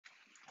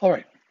All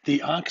right.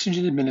 The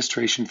oxygen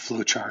administration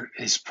flowchart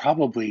is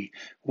probably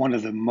one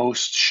of the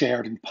most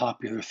shared and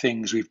popular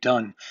things we've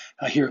done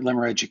here at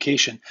Limmer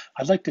Education.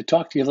 I'd like to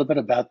talk to you a little bit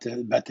about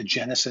the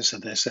genesis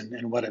of this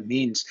and what it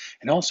means,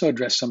 and also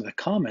address some of the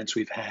comments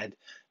we've had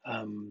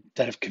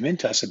that have come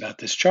into us about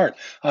this chart.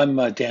 I'm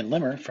Dan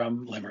Limmer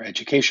from Limmer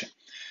Education.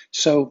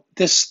 So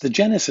the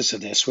genesis of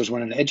this was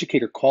when an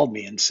educator called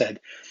me and said,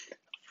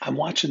 I'm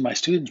watching my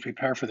students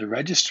prepare for the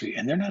registry,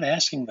 and they're not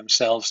asking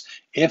themselves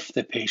if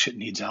the patient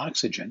needs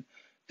oxygen.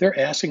 They're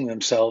asking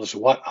themselves,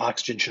 what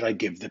oxygen should I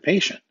give the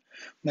patient?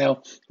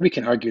 Now, we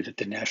can argue that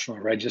the National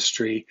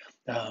Registry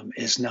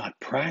is not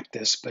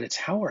practice, but it's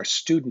how our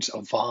students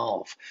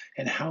evolve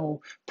and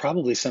how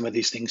probably some of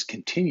these things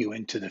continue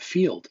into the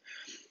field.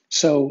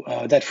 So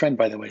that friend,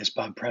 by the way, is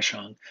Bob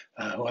Preshong,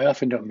 who I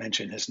often don't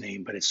mention his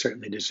name, but it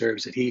certainly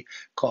deserves it. He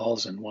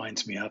calls and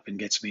winds me up and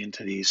gets me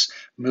into these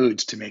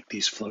moods to make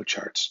these flow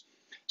charts.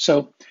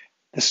 So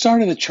the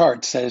start of the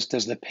chart says,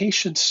 does the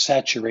patient's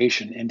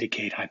saturation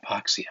indicate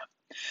hypoxia?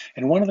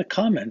 And one of the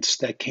comments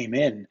that came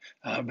in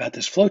about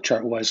this flow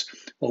chart was,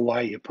 well, why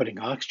are you putting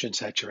oxygen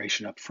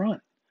saturation up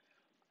front?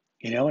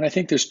 And I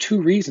think there's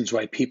two reasons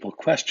why people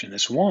question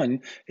this.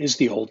 One is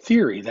the old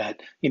theory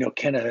that,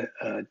 can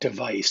a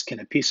device, can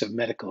a piece of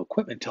medical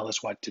equipment tell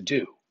us what to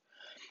do?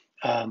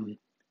 Um,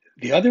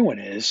 the other one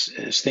is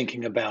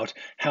thinking about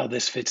how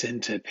this fits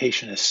into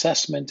patient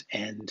assessment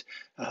and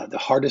the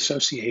Heart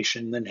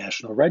Association, the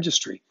National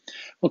Registry.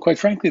 Well, quite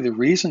frankly, the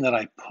reason that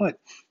I put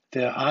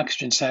the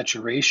oxygen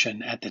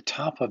saturation at the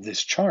top of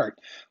this chart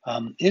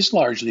is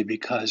largely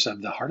because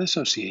of the Heart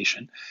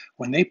Association.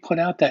 When they put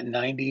out that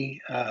 94%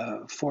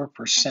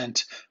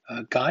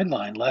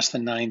 guideline, less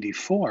than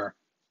 94,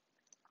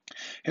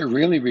 it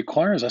really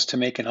requires us to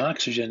make an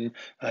oxygen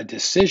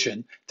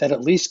decision that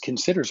at least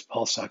considers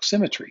pulse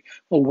oximetry.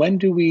 Well, when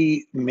do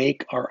we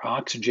make our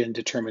oxygen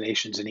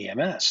determinations in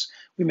EMS?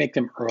 We make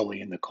them early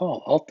in the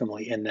call,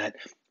 ultimately in that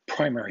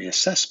primary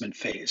assessment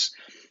phase.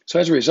 So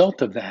as a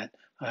result of that,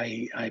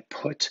 I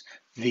put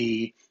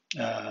the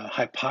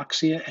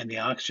hypoxia and the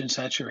oxygen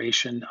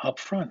saturation up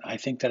front. I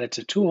think that it's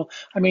a tool.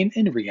 I mean,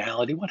 in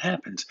reality, what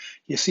happens?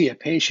 You see a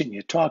patient,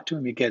 you talk to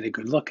him, you get a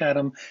good look at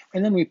him,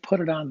 and then we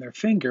put it on their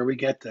finger. We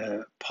get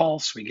the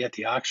pulse, we get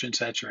the oxygen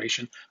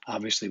saturation.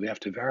 Obviously, we have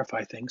to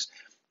verify things,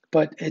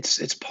 but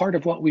it's part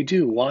of what we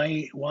do.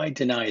 Why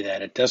deny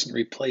that? It doesn't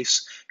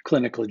replace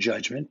clinical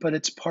judgment, but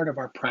it's part of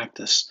our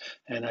practice,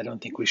 and I don't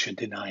think we should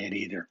deny it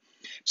either.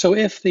 So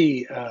if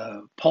the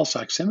pulse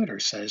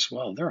oximeter says,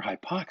 well, they're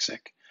hypoxic,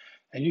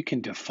 and you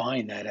can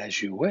define that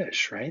as you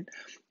wish, right?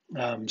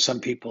 Some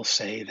people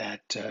say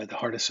that the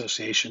Heart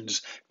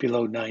Association's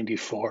below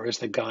 94 is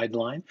the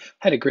guideline.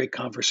 I had a great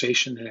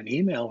conversation in an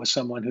email with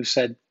someone who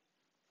said,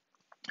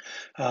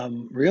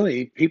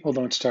 really, people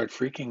don't start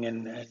freaking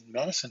in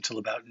medicine until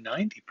about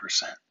 90%.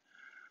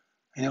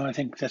 I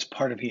think that's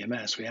part of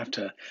EMS. We have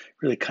to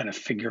really kind of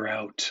figure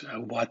out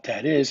what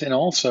that is and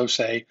also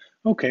say,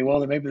 okay,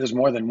 well, maybe there's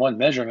more than one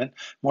measurement,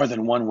 more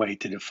than one way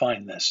to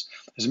define this.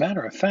 As a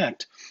matter of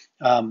fact,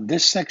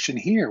 this section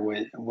here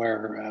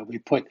where we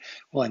put,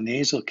 well, a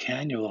nasal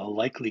cannula will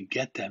likely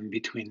get them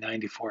between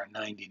 94 and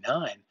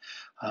 99.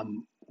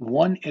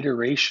 One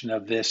iteration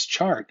of this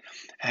chart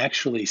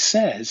actually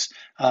says,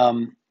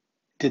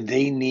 did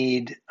they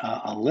need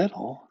a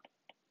little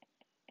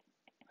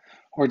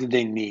or did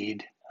they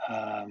need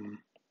a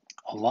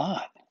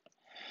lot?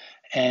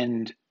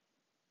 And,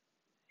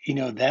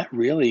 that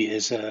really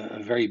is a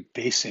very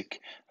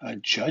basic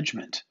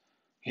judgment.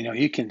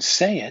 You can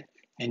say it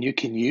and you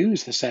can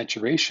use the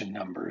saturation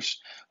numbers,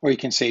 or you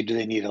can say, do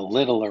they need a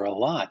little or a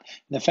lot?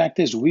 And the fact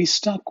is, we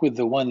stuck with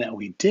the one that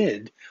we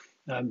did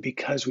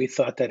because we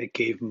thought that it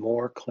gave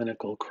more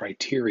clinical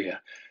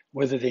criteria.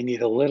 Whether they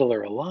need a little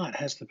or a lot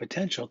has the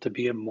potential to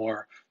be a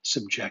more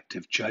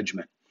subjective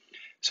judgment.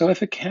 So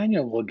if a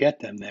cannula will get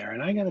them there,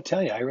 and I got to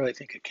tell you, I really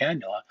think a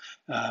cannula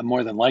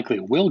more than likely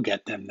will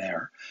get them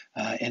there.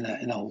 In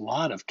a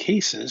lot of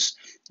cases,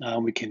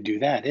 we can do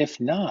that. If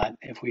not,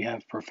 if we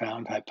have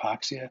profound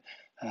hypoxia,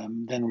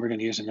 then we're going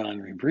to use a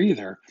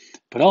non-rebreather.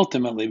 But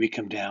ultimately, we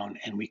come down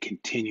and we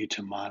continue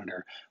to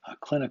monitor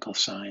clinical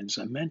signs,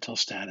 a mental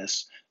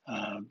status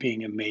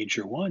being a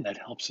major one that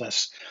helps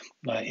us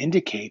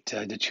indicate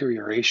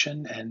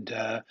deterioration and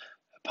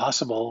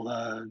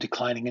possible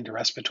declining into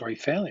respiratory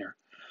failure.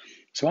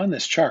 So on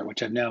this chart,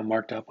 which I've now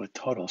marked up with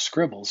total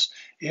scribbles,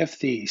 if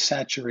the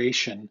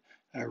saturation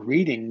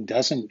reading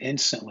doesn't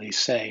instantly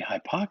say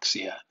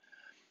hypoxia,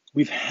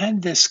 we've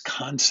had this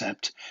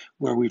concept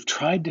where we've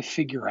tried to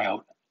figure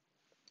out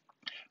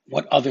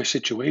what other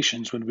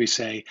situations would we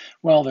say,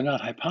 well, they're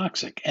not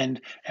hypoxic. And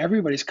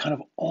everybody's kind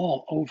of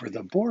all over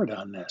the board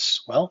on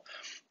this. Well,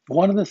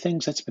 one of the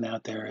things that's been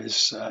out there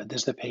is,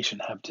 does the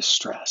patient have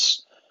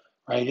distress?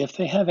 Right? If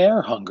they have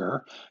air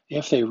hunger,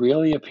 if they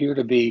really appear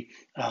to be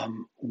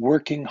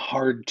working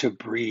hard to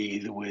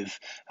breathe with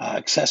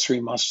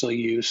accessory muscle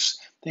use,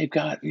 they've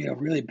got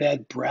really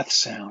bad breath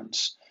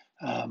sounds,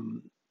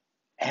 um,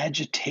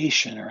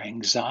 agitation or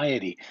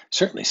anxiety.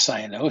 Certainly,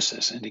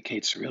 cyanosis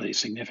indicates really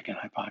significant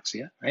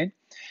hypoxia, right?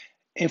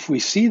 If we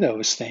see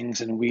those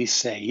things and we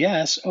say,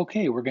 yes,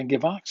 okay, we're going to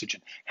give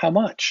oxygen. How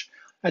much?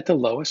 At the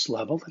lowest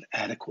level that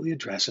adequately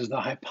addresses the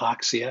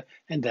hypoxia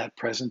and that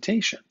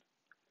presentation.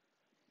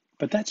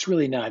 But that's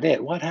really not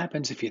it. What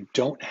happens if you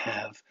don't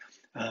have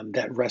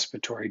that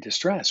respiratory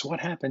distress? What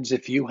happens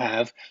if you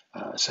have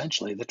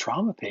essentially the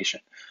trauma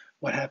patient?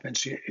 What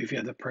happens if you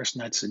have the person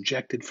that's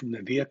ejected from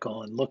the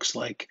vehicle and looks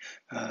like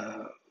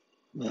it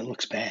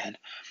looks bad,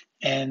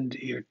 and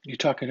you're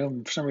talking to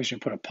them for some reason you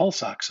put a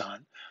pulse ox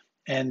on,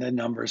 and the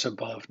number's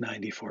above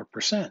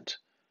 94%?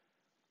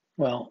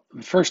 Well,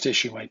 the first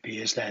issue might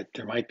be is that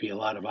there might be a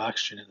lot of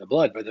oxygen in the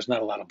blood, but there's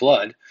not a lot of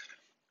blood,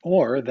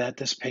 or that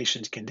this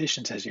patient's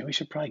condition says, we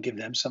should probably give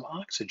them some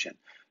oxygen.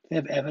 Do they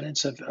have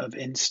evidence of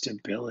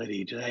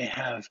instability? Do they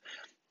have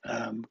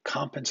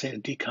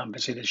compensated,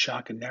 decompensated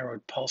shock and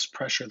narrowed pulse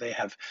pressure? They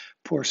have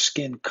poor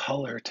skin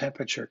color,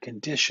 temperature,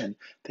 condition.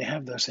 They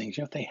have those things.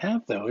 If they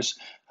have those,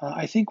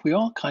 I think we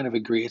all kind of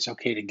agree it's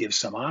okay to give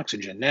some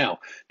oxygen. Now,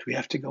 do we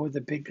have to go with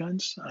the big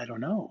guns? I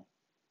don't know.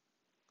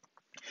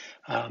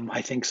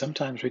 I think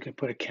sometimes we could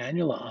put a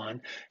cannula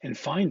on and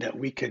find that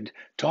we could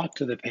talk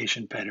to the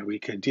patient better. We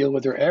could deal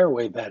with their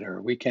airway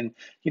better. We can,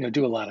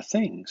 do a lot of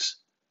things.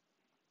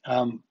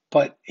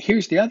 But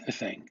here's the other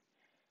thing.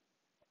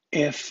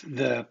 If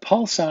the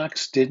pulse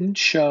ox didn't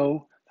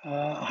show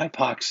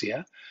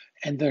hypoxia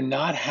and they're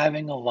not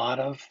having a lot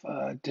of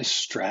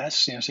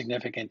distress,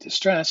 significant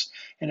distress,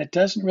 and it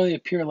doesn't really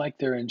appear like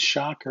they're in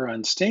shock or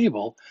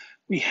unstable,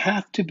 we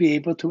have to be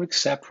able to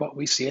accept what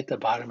we see at the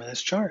bottom of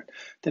this chart.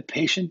 The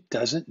patient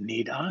doesn't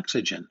need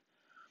oxygen.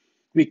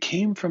 We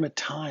came from a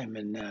time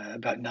in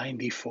about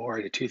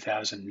 94 to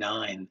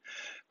 2009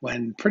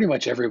 when pretty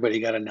much everybody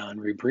got a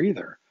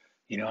non-rebreather.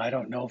 I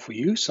don't know if we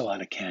used a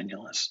lot of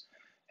cannulas,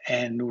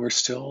 and we're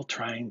still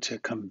trying to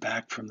come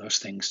back from those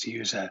things to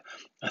use a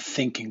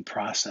thinking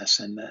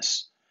process in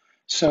this.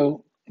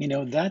 So,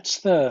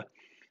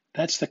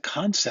 that's the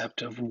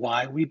concept of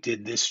why we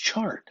did this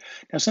chart.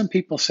 Now, some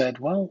people said,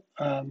 well,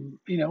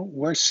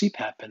 where's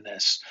CPAP in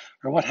this?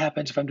 Or what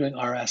happens if I'm doing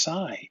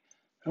RSI?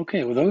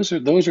 Okay, well, those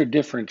are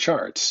different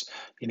charts.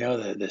 The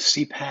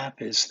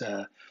CPAP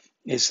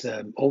is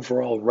the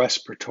overall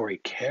respiratory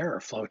care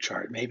flow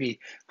chart. Maybe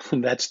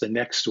that's the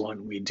next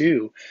one we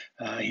do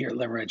here at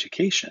Limmer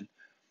Education.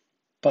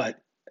 But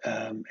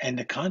and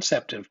the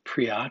concept of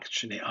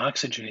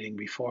oxygenating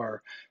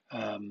before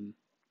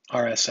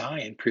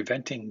RSI and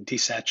preventing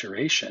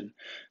desaturation,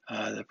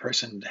 the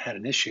person had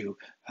an issue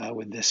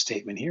with this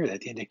statement here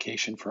that the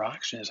indication for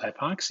oxygen is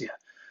hypoxia.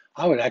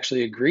 I would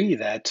actually agree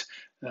that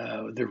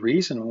the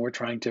reason when we're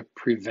trying to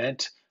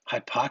prevent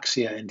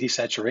hypoxia and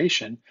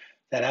desaturation,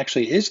 that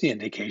actually is the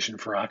indication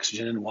for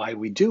oxygen and why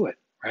we do it,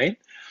 right?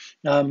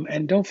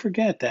 And don't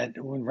forget that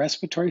when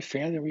respiratory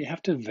failure, we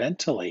have to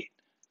ventilate,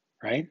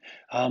 right?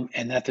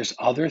 And that there's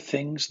other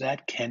things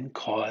that can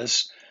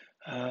cause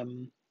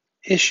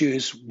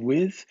issues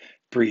with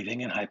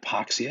breathing and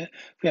hypoxia.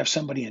 If we have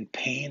somebody in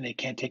pain, they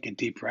can't take a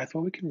deep breath,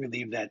 well, we can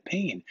relieve that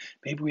pain.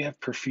 Maybe we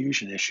have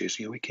perfusion issues,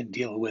 we can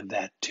deal with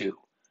that too,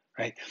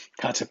 right?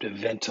 Concept of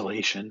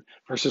ventilation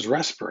versus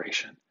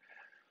respiration.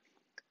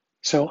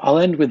 So I'll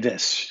end with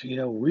this.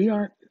 We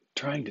aren't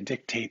trying to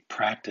dictate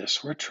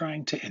practice. We're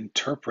trying to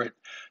interpret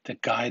the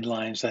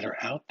guidelines that are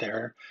out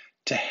there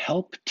to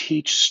help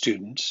teach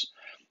students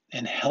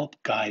and help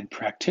guide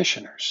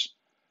practitioners.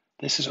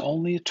 This is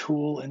only a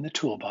tool in the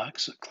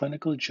toolbox.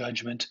 Clinical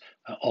judgment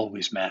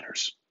always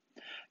matters.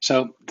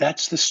 So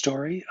that's the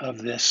story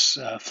of this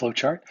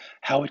flowchart,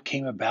 how it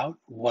came about,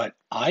 what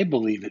I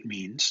believe it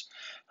means,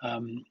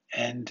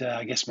 and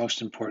I guess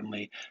most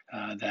importantly,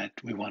 that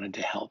we wanted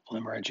to help.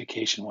 Limmer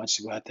Education wants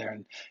to go out there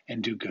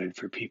and do good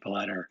for people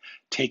that are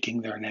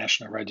taking their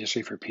national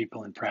registry for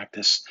people in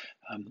practice.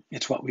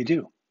 It's what we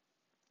do.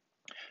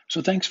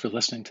 So thanks for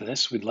listening to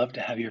this. We'd love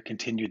to have your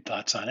continued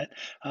thoughts on it,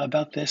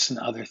 about this and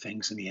other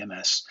things in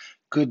EMS.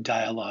 Good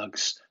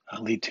dialogues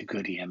lead to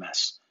good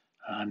EMS.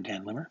 I'm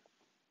Dan Limmer.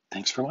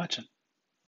 Thanks for watching.